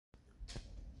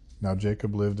Now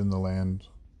Jacob lived in the land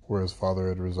where his father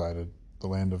had resided, the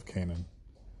land of Canaan.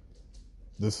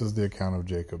 This is the account of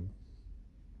Jacob.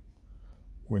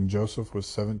 When Joseph was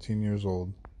 17 years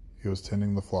old, he was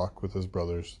tending the flock with his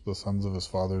brothers, the sons of his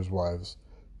father's wives,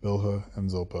 Bilhah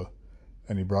and Zilpah,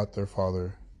 and he brought their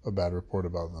father a bad report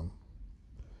about them.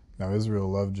 Now Israel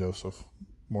loved Joseph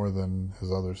more than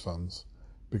his other sons,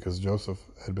 because Joseph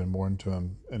had been born to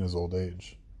him in his old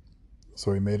age.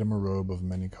 So he made him a robe of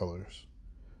many colors.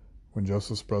 When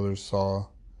Joseph's brothers saw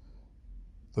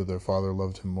that their father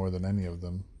loved him more than any of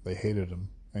them, they hated him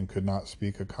and could not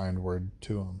speak a kind word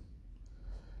to him.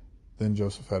 Then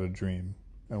Joseph had a dream,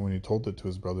 and when he told it to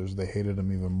his brothers, they hated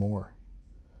him even more.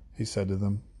 He said to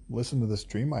them, "Listen to this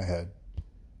dream I had.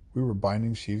 We were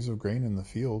binding sheaves of grain in the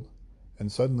field, and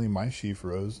suddenly my sheaf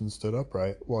rose and stood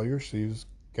upright, while your sheaves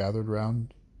gathered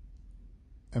round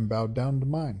and bowed down to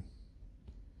mine."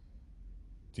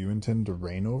 "Do you intend to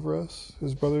reign over us?"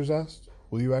 his brothers asked.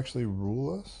 "Will you actually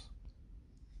rule us?"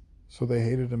 So they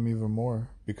hated him even more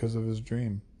because of his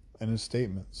dream and his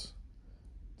statements.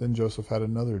 Then Joseph had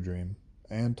another dream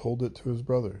and told it to his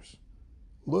brothers.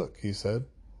 "Look," he said,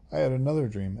 "I had another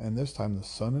dream, and this time the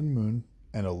sun and moon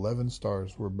and 11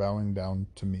 stars were bowing down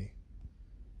to me."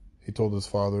 He told his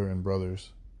father and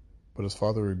brothers, but his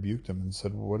father rebuked him and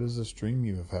said, "What is this dream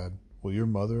you have had? Will your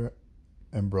mother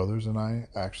and brothers and I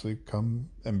actually come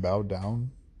and bow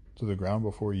down to the ground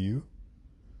before you?"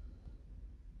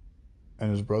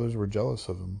 And his brothers were jealous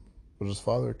of him, but his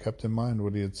father kept in mind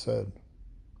what he had said.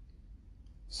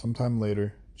 Sometime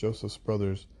later, Joseph's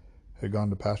brothers had gone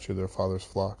to pasture their father's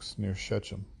flocks near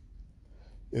Shechem.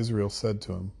 Israel said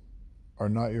to him, "Are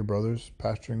not your brothers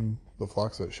pasturing the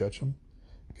flocks at Shechem?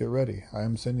 Get ready, I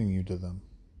am sending you to them."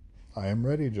 "I am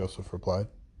ready," Joseph replied.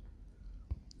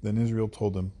 Then Israel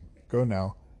told him, "Go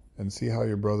now and see how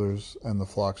your brothers and the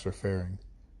flocks are faring,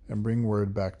 and bring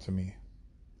word back to me."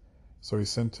 So he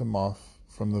sent him off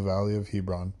from the valley of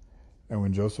Hebron, and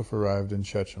when Joseph arrived in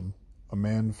Shechem, a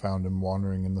man found him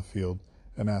wandering in the field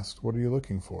and asked, "What are you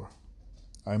looking for?"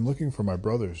 "I am looking for my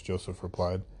brothers," Joseph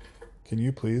replied. "Can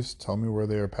you please tell me where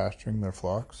they are pasturing their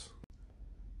flocks?"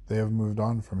 "They have moved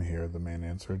on from here," the man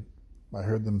answered. "I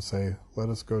heard them say, 'Let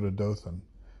us go to Dothan.'"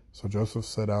 So Joseph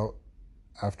set out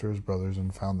after his brothers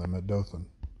and found them at Dothan.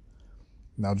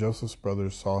 Now Joseph's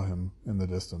brothers saw him in the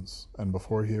distance, and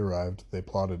before he arrived, they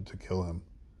plotted to kill him.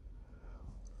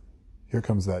 "Here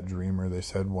comes that dreamer," they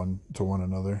said one to one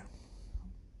another.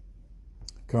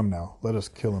 "Come now, let us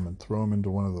kill him and throw him into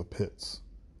one of the pits.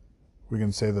 We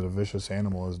can say that a vicious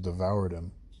animal has devoured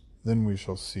him. Then we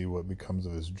shall see what becomes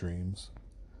of his dreams."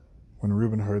 When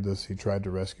Reuben heard this, he tried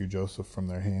to rescue Joseph from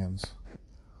their hands.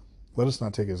 "Let us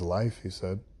not take his life," he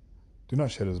said. "Do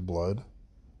not shed his blood.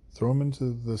 Throw him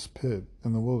into this pit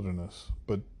in the wilderness,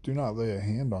 but do not lay a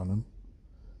hand on him."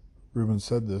 Reuben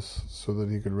said this so that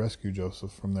he could rescue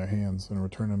Joseph from their hands and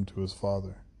return him to his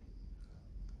father.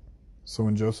 So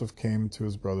when Joseph came to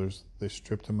his brothers, they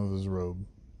stripped him of his robe,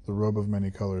 the robe of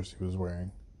many colors he was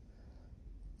wearing,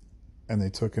 and they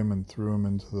took him and threw him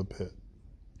into the pit.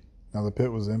 Now the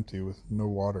pit was empty with no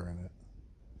water in it.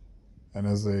 And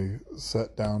as they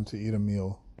sat down to eat a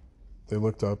meal, they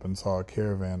looked up and saw a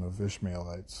caravan of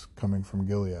Ishmaelites coming from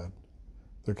Gilead.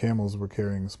 Their camels were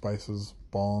carrying spices,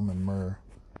 balm, and myrrh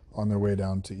on their way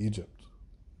down to Egypt.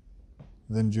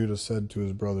 Then Judah said to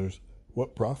his brothers,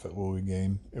 "What profit will we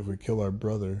gain if we kill our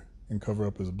brother and cover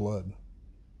up his blood?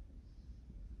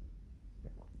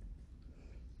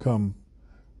 Come,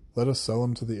 let us sell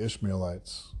him to the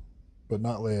Ishmaelites, but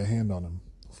not lay a hand on him,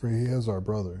 for he is our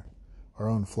brother, our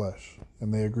own flesh."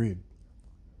 And they agreed.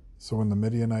 So when the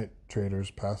Midianite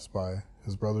traders passed by,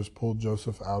 his brothers pulled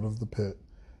Joseph out of the pit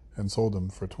and sold him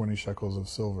for 20 shekels of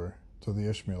silver to the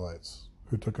Ishmaelites,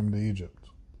 who took him to Egypt.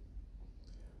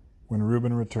 When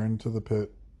Reuben returned to the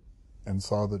pit and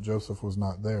saw that Joseph was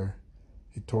not there,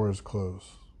 he tore his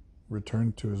clothes,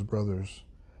 returned to his brothers,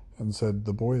 and said,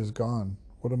 "The boy is gone.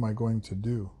 What am I going to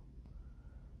do?"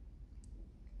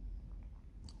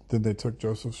 Then they took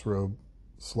Joseph's robe,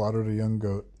 slaughtered a young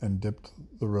goat, and dipped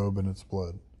the robe in its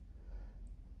blood.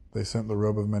 They sent the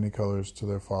robe of many colors to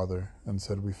their father and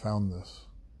said, "We found this.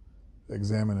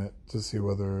 Examine it to see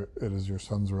whether it is your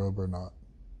son's robe or not."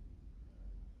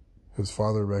 His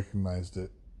father recognized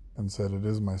it and said, "It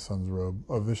is my son's robe.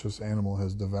 A vicious animal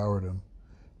has devoured him.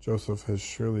 Joseph has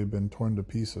surely been torn to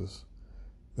pieces."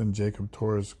 Then Jacob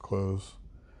tore his clothes,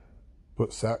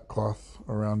 put sackcloth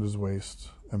around his waist,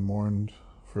 and mourned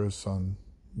for his son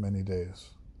many days.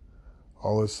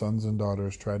 All his sons and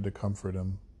daughters tried to comfort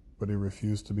him, but he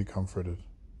refused to be comforted.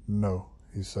 "No,"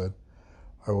 he said,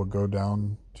 "I will go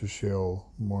down to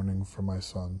Sheol mourning for my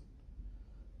son."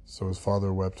 So his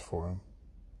father wept for him.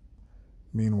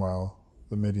 Meanwhile,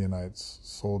 the Midianites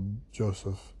sold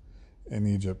Joseph in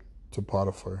Egypt to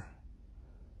Potiphar,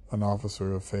 an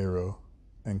officer of Pharaoh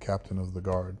and captain of the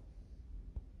guard.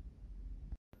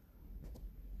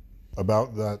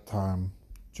 About that time,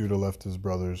 Judah left his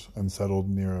brothers and settled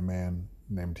near a man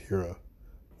named Hira,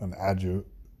 an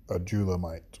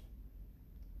Adullamite.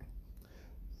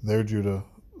 There Judah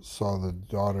saw the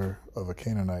daughter of a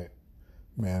Canaanite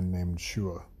man named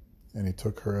Shua, and he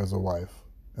took her as a wife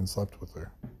and slept with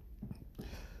her.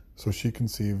 So she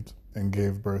conceived and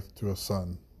gave birth to a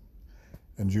son,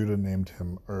 and Judah named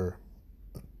him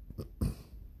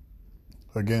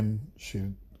Again she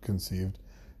conceived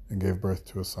and gave birth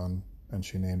to a son, and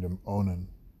she named him Onan.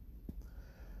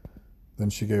 Then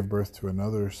she gave birth to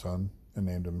another son and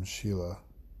named him Shelah.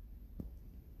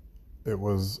 It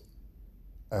was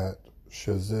at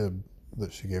Shezib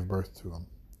that she gave birth to him.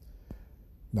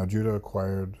 Now Judah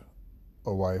acquired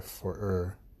a wife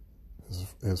for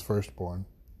his firstborn,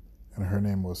 and her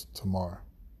name was Tamar.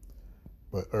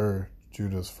 But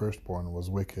Judah's firstborn, was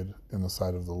wicked in the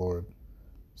sight of the Lord,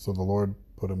 so the Lord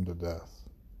put him to death.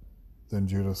 Then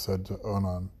Judah said to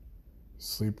Onan,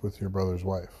 "Sleep with your brother's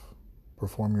wife,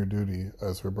 perform your duty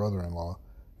as her brother-in-law,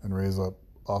 and raise up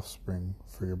offspring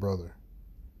for your brother."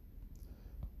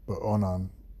 But Onan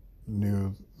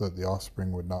knew that the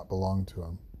offspring would not belong to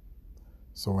him.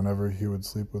 So whenever he would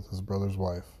sleep with his brother's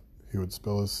wife, he would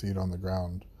spill his seed on the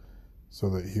ground, so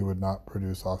that he would not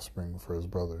produce offspring for his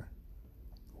brother.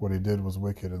 What he did was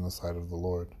wicked in the sight of the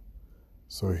Lord.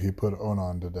 So he put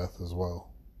Onan to death as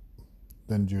well.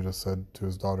 Then Judah said to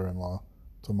his daughter-in-law,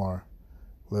 Tamar,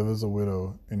 "Live as a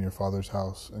widow in your father's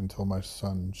house until my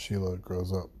son Shelah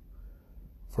grows up."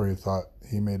 For he thought,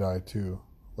 he may die too,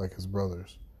 like his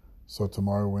brothers. So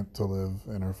Tamar went to live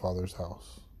in her father's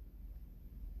house.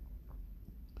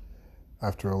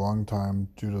 After a long time,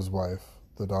 Judah's wife,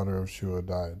 the daughter of Shua,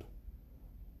 died.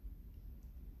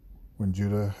 When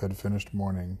Judah had finished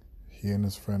mourning, he and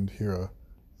his friend Hira,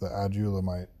 the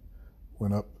Adullamite,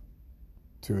 went up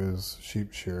to his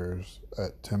sheep shearers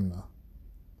at Timnah.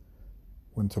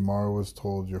 When Tamar was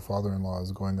told, "Your father-in-law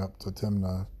is going up to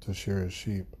Timnah to shear his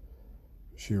sheep,"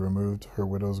 she removed her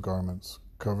widow's garments,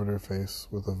 covered her face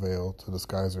with a veil to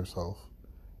disguise herself,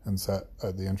 and sat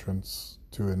at the entrance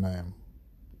to Enaim,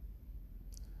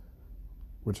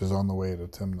 which is on the way to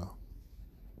Timnah.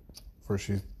 For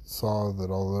she saw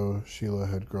that although Shelah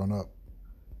had grown up,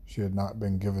 she had not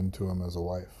been given to him as a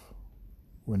wife.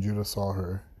 When Judah saw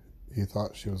her, he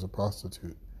thought she was a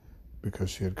prostitute, because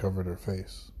she had covered her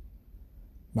face.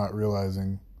 Not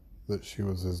realizing that she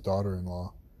was his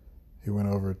daughter-in-law, he went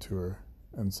over to her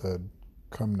and said,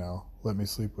 "Come now, let me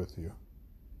sleep with you."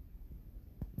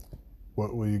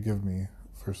 "What will you give me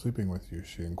for sleeping with you?"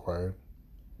 she inquired.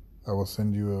 "I will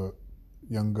send you a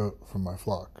young goat from my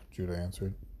flock," Judah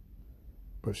answered.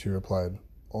 But she replied,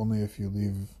 "Only if you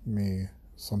leave me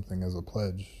something as a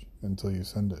pledge until you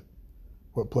send it."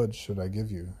 "What pledge should I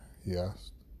give you?" he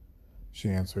asked. She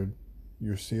answered,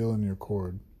 "Your seal and your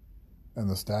cord, and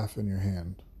the staff in your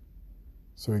hand."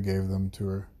 So he gave them to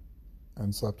her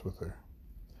and slept with her,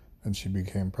 and she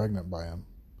became pregnant by him.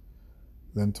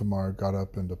 Then Tamar got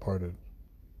up and departed,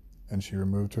 and she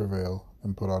removed her veil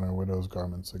and put on her widow's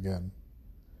garments again.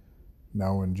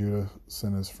 Now when Judah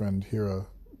sent his friend Hira,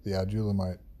 the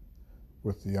Adullamite,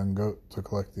 with the young goat to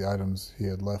collect the items he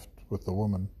had left with the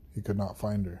woman, he could not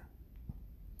find her.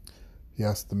 He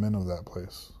asked the men of that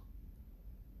place,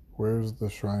 "Where is the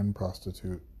shrine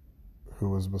prostitute who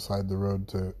was beside the road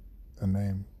to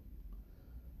Enaim?"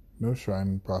 "No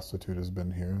shrine prostitute has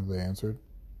been here," they answered.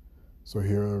 So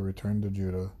Hira returned to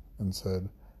Judah and said,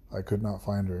 "I could not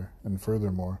find her, and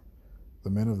furthermore, the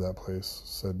men of that place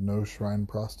said no shrine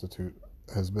prostitute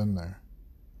has been there."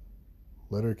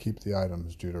 "Let her keep the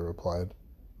items," Judah replied.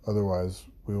 "Otherwise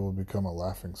we will become a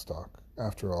laughingstock.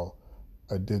 After all,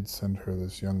 I did send her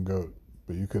this young goat,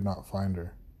 but you could not find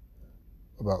her."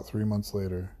 About 3 months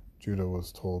later, Judah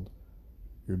was told,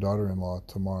 "Your daughter-in-law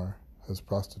Tamar has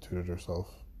prostituted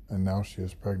herself, and now she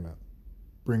is pregnant."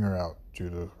 "Bring her out,"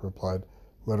 Judah replied.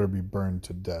 "Let her be burned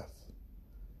to death."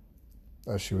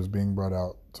 As she was being brought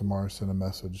out, Tamar sent a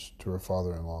message to her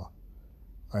father-in-law,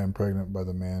 "I am pregnant by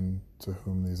the man to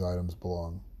whom these items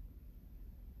belong."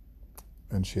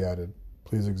 And she added,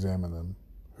 "Please examine them.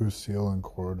 Whose seal and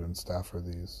cord and staff are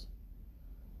these?"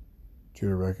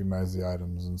 Judah recognized the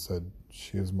items and said,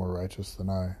 "She is more righteous than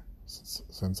I,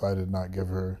 since I did not give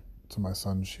her to my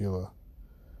son Shelah,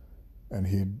 and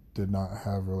he did not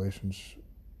have relations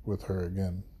with her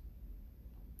again."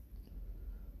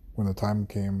 When the time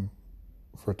came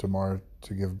for Tamar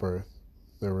to give birth,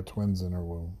 there were twins in her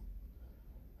womb.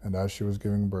 And as she was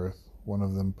giving birth, one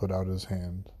of them put out his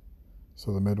hand.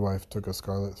 So the midwife took a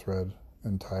scarlet thread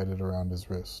and tied it around his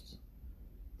wrist.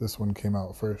 "This one came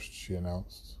out first," she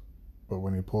announced. But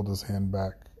when he pulled his hand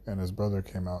back and his brother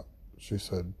came out, she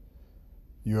said,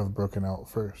 "You have broken out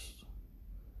first."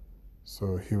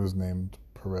 So he was named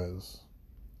Perez.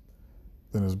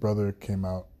 Then his brother came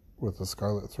out with a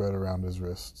scarlet thread around his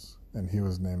wrists, and he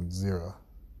was named Zerah.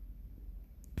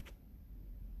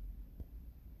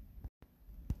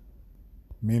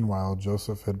 Meanwhile,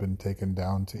 Joseph had been taken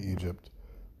down to Egypt,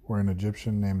 where an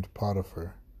Egyptian named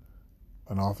Potiphar,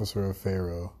 an officer of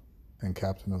Pharaoh and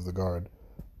captain of the guard,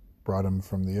 bought him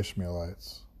from the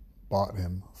Ishmaelites,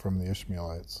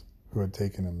 who had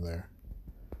taken him there.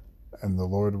 And the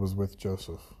Lord was with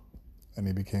Joseph, and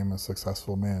he became a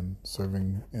successful man,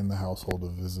 serving in the household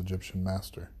of his Egyptian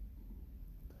master.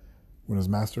 When his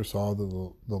master saw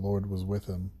that the Lord was with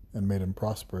him and made him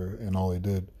prosper in all he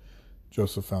did,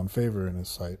 Joseph found favor in his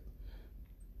sight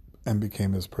and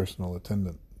became his personal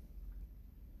attendant.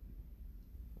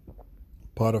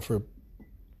 Potiphar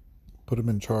put him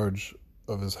in charge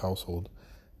of his household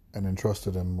and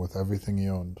entrusted him with everything he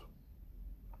owned.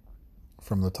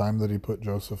 From the time that he put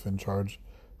Joseph in charge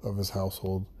of his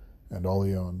household and all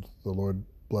he owned, the Lord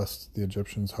blessed the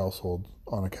Egyptian's household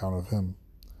on account of him.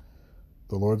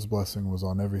 The Lord's blessing was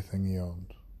on everything he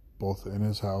owned, both in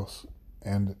his house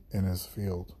and in his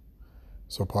field.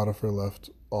 So Potiphar left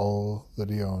all that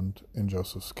he owned in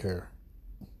Joseph's care.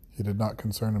 He did not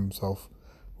concern himself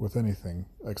with anything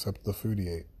except the food he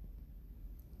ate.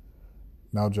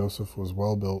 Now Joseph was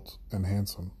well built and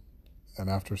handsome, and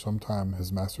after some time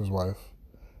his master's wife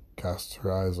cast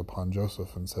her eyes upon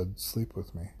Joseph and said, "Sleep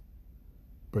with me."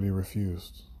 But he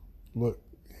refused. "Look,"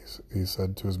 he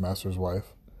said to his master's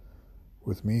wife,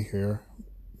 "with me here,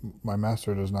 my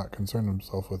master does not concern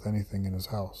himself with anything in his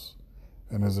house,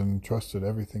 and has entrusted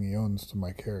everything he owns to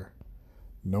my care.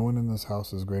 No one in this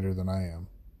house is greater than I am.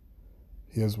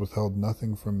 He has withheld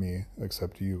nothing from me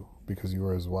except you, because you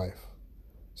are his wife.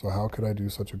 So how could I do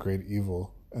such a great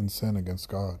evil and sin against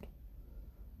God?"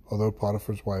 Although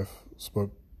Potiphar's wife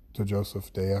spoke to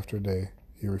Joseph day after day,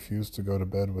 he refused to go to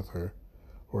bed with her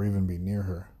or even be near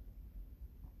her.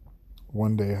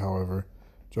 One day, however,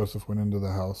 Joseph went into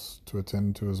the house to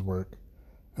attend to his work,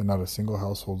 and not a single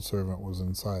household servant was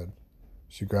inside.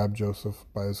 She grabbed Joseph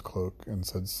by his cloak and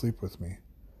said, "Sleep with me."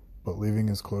 But leaving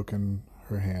his cloak in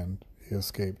her hand, he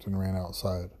escaped and ran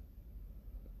outside.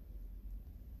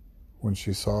 When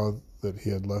she saw that he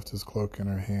had left his cloak in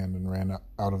her hand and ran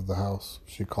out of the house,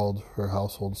 she called her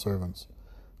household servants.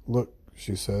 "Look,"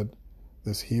 she said,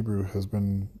 "this Hebrew has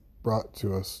been brought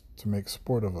to us to make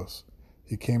sport of us.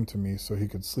 He came to me so he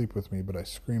could sleep with me, but I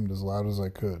screamed as loud as I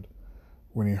could.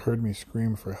 When he heard me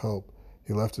scream for help,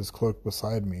 he left his cloak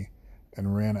beside me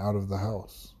and ran out of the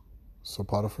house." So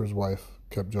Potiphar's wife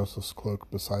kept Joseph's cloak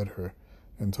beside her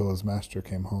until his master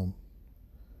came home.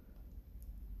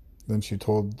 Then she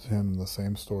told him the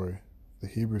same story. "The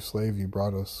Hebrew slave you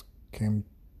brought us came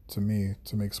to me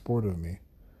to make sport of me,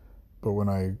 but when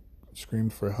I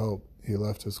screamed for help, he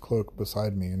left his cloak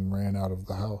beside me and ran out of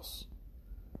the house."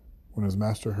 When his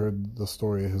master heard the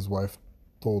story his wife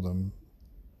told him,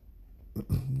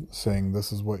 saying,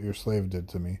 "This is what your slave did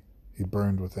to me," he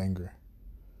burned with anger.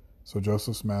 So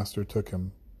Joseph's master took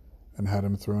him and had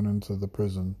him thrown into the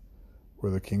prison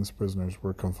where the king's prisoners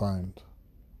were confined.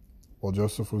 While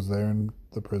Joseph was there in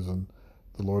the prison,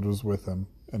 the Lord was with him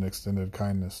and extended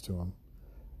kindness to him,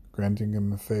 granting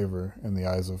him a favor in the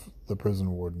eyes of the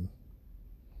prison warden.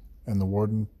 And the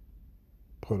warden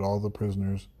put all the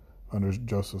prisoners under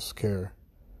Joseph's care,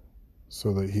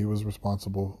 so that he was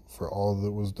responsible for all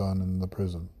that was done in the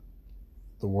prison.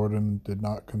 The warden did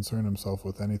not concern himself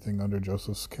with anything under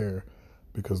Joseph's care,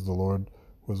 because the Lord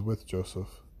was with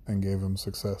Joseph and gave him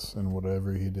success in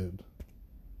whatever he did.